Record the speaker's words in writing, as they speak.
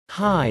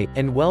Hi,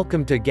 and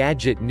welcome to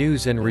Gadget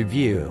News and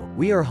Review.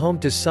 We are home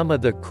to some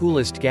of the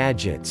coolest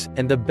gadgets,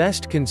 and the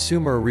best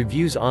consumer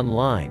reviews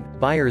online,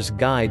 buyer's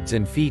guides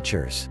and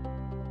features.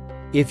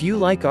 If you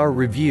like our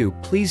review,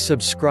 please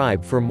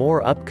subscribe for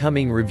more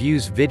upcoming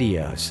reviews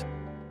videos.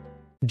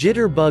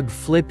 Jitterbug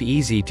Flip,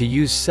 easy to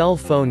use cell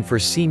phone for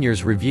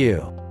seniors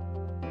review.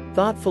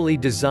 Thoughtfully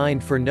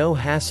designed for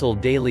no-hassle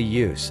daily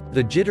use,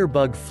 the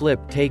Jitterbug Flip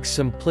takes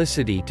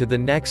simplicity to the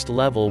next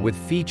level with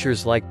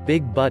features like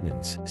big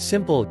buttons,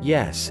 simple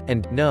yes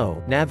and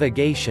no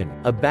navigation,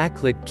 a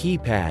backlit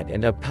keypad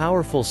and a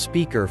powerful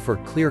speaker for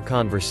clear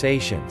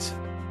conversations.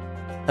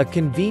 A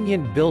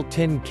convenient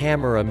built-in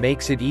camera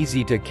makes it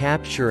easy to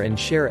capture and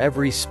share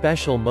every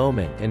special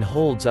moment and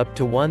holds up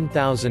to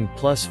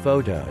 1,000+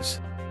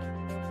 photos.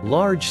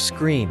 Large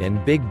screen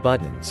and big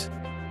buttons.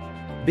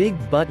 Big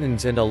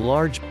buttons and a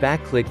large,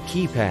 backlit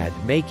keypad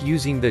make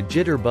using the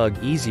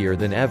Jitterbug easier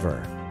than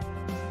ever.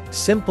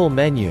 Simple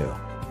menu.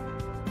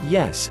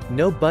 Yes,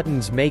 no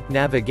buttons make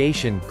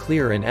navigation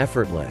clear and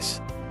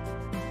effortless.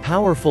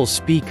 Powerful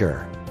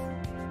speaker.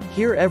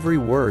 Hear every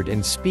word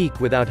and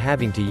speak without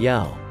having to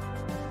yell.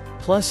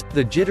 Plus,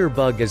 the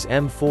Jitterbug is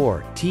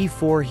M4,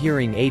 T4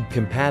 hearing aid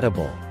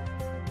compatible.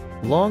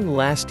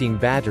 Long-lasting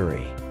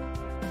battery.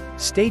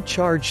 Stay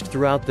charged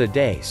throughout the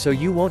day so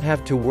you won't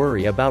have to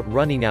worry about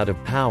running out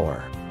of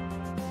power.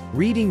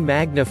 Reading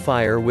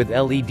magnifier with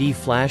LED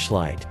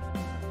flashlight.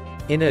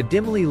 In a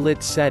dimly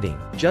lit setting,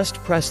 just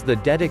press the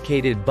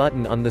dedicated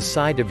button on the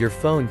side of your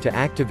phone to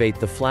activate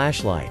the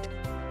flashlight.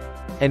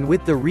 And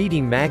with the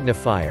reading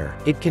magnifier,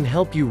 it can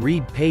help you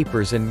read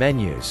papers and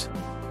menus.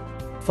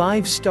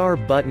 5-star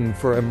button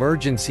for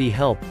emergency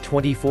help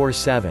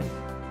 24/7.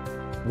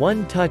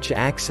 One-touch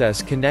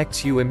access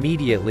connects you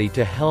immediately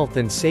to health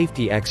and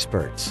safety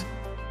experts.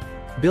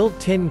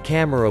 Built-in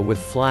camera with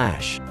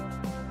flash.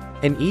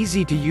 An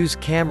easy-to-use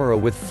camera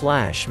with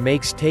flash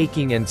makes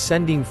taking and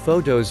sending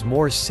photos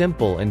more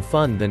simple and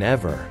fun than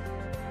ever.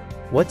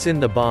 What's in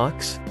the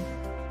box?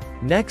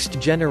 Next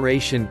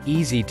generation,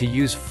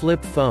 easy-to-use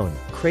flip phone,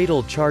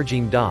 Cradle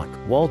charging dock,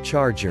 wall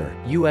charger,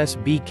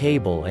 USB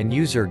cable and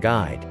user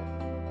guide.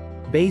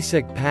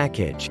 Basic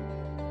package.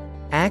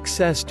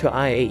 Access to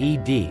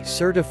IAED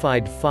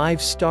certified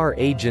 5-star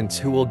agents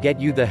who will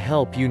get you the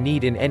help you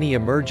need in any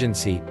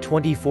emergency,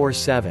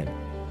 24/7.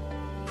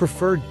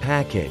 Preferred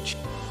package.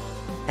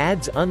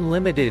 Adds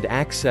unlimited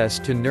access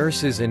to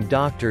nurses and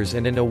doctors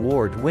and an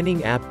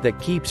award-winning app that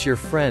keeps your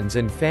friends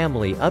and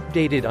family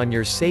updated on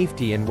your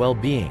safety and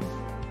well-being.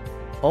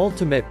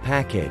 Ultimate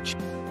package.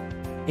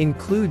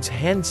 Includes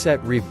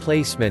handset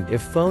replacement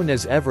if phone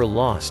is ever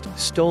lost,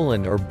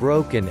 stolen or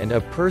broken, and a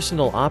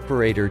personal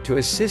operator to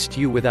assist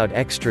you without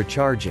extra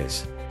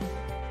charges.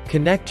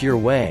 Connect your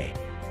way.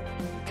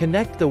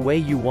 Connect the way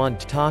you want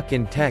talk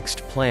and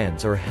text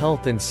plans or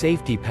health and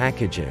safety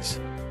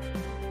packages.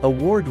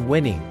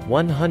 Award-winning,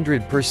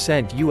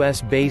 100%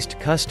 US based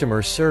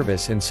customer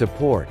service and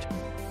support.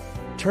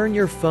 Turn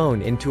your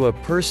phone into a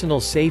personal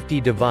safety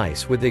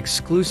device with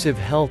exclusive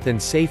health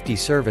and safety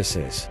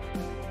services.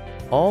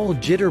 All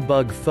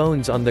Jitterbug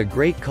phones on the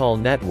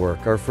GreatCall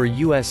network are for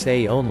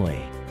USA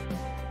only.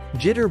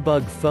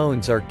 Jitterbug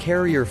phones are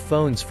carrier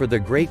phones for the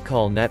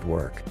GreatCall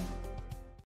network.